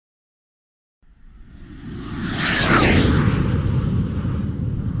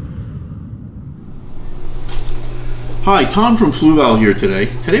Hi, Tom from Fluval here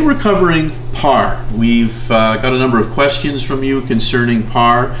today. Today we're covering PAR. We've got a number of questions from you concerning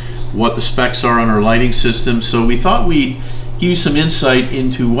PAR, what the specs are on our lighting system. So we thought we'd give you some insight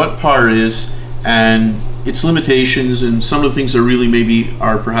into what PAR is and its limitations and some of the things that really maybe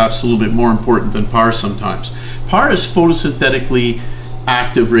are perhaps a little bit more important than PAR sometimes. PAR is photosynthetically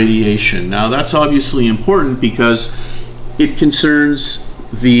active radiation. Now that's obviously important because it concerns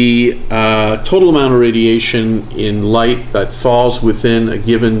the total amount of radiation in light that falls within a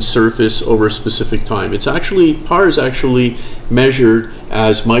given surface over a specific time. It's actually, PAR is actually measured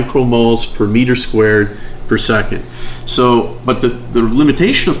as micromoles per meter squared per second. So, but the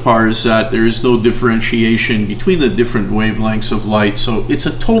limitation of PAR is that there is no differentiation between the different wavelengths of light. So it's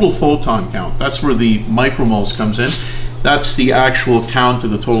a total photon count. That's where the micromoles comes in. That's the actual count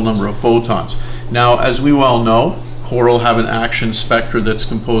of the total number of photons. Now, as we well know, coral have an action spectra that's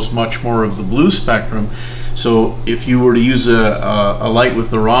composed much more of the blue spectrum. So if you were to use a light with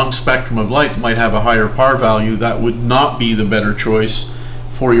the wrong spectrum of light, it might have a higher PAR value. That would not be the better choice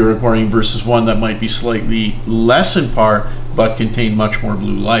for your aquarium versus one that might be slightly less in PAR but contain much more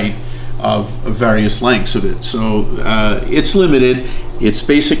blue light of various lengths of it. So it's limited. It's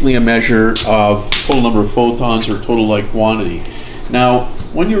basically a measure of total number of photons or total light quantity. Now,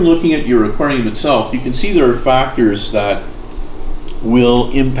 when you're looking at your aquarium itself, you can see there are factors that will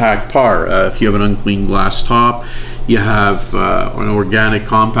impact PAR. If you have an unclean glass top, you have an organic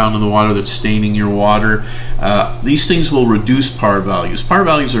compound in the water that's staining your water, these things will reduce PAR values. PAR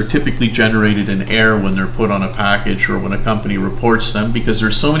values are typically generated in air when they're put on a package or when a company reports them, because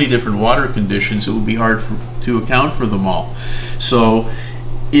there's so many different water conditions it will be hard to account for them all. So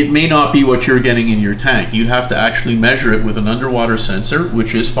it may not be what you're getting in your tank. You'd have to actually measure it with an underwater sensor,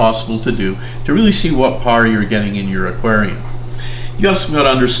 which is possible to do, to really see what PAR you're getting in your aquarium. You also got to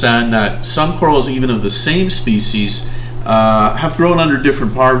understand that some corals, even of the same species, have grown under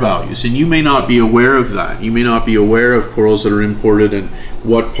different PAR values, and you may not be aware of that. You may not be aware of corals that are imported and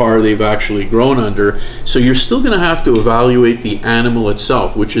what PAR they've actually grown under. So you're still going to have to evaluate the animal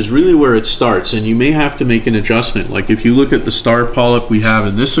itself, which is really where it starts, and you may have to make an adjustment. Like if you look at the star polyp we have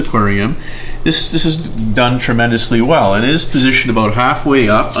in this aquarium, this is done tremendously well. It is positioned about halfway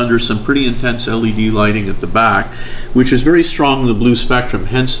up under some pretty intense LED lighting at the back, which is very strong in the blue spectrum,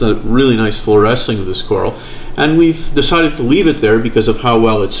 hence the really nice fluorescing of this coral. And we've decided to leave it there because of how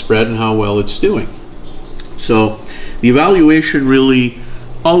well it's spread and how well it's doing. So the evaluation really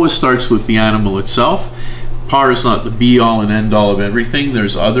always starts with the animal itself. PAR is not the be-all and end-all of everything.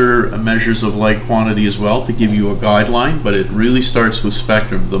 There's other measures of light quantity as well to give you a guideline, but it really starts with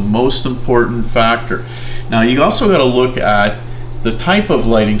spectrum, the most important factor. Now you also got to look at the type of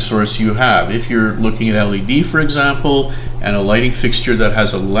lighting source you have. If you're looking at LED, for example, and a lighting fixture that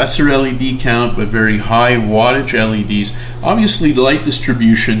has a lesser LED count but very high wattage LEDs, obviously the light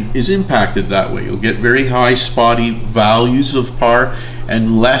distribution is impacted that way. You'll get very high spotty values of PAR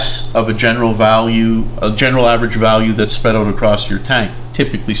and less of a general value, a general average value that's spread out across your tank,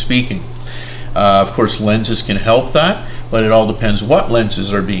 typically speaking. Of course, lenses can help that, but it all depends what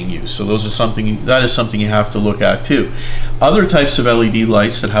lenses are being used. So that is something you have to look at too. Other types of LED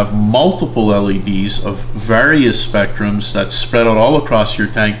lights that have multiple LEDs of various spectrums that spread out all across your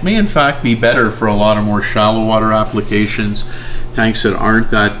tank may in fact be better for a lot of more shallow water applications, tanks that aren't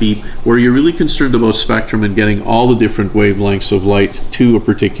that deep, where you're really concerned about spectrum and getting all the different wavelengths of light to a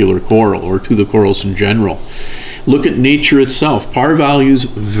particular coral or to the corals in general. Look at nature itself. PAR values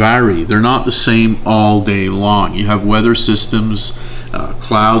vary. They're not the same all day long. You have weather systems,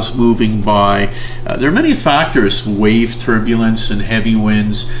 clouds moving by. There are many factors, wave turbulence and heavy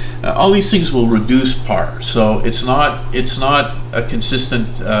winds. All these things will reduce PAR. So it's not a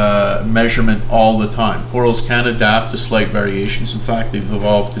consistent measurement all the time. Corals can adapt to slight variations. In fact, they've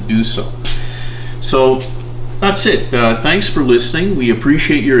evolved to do so. So that's it. Thanks for listening. We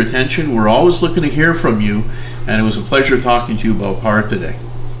appreciate your attention. We're always looking to hear from you, and it was a pleasure talking to you about PAR today.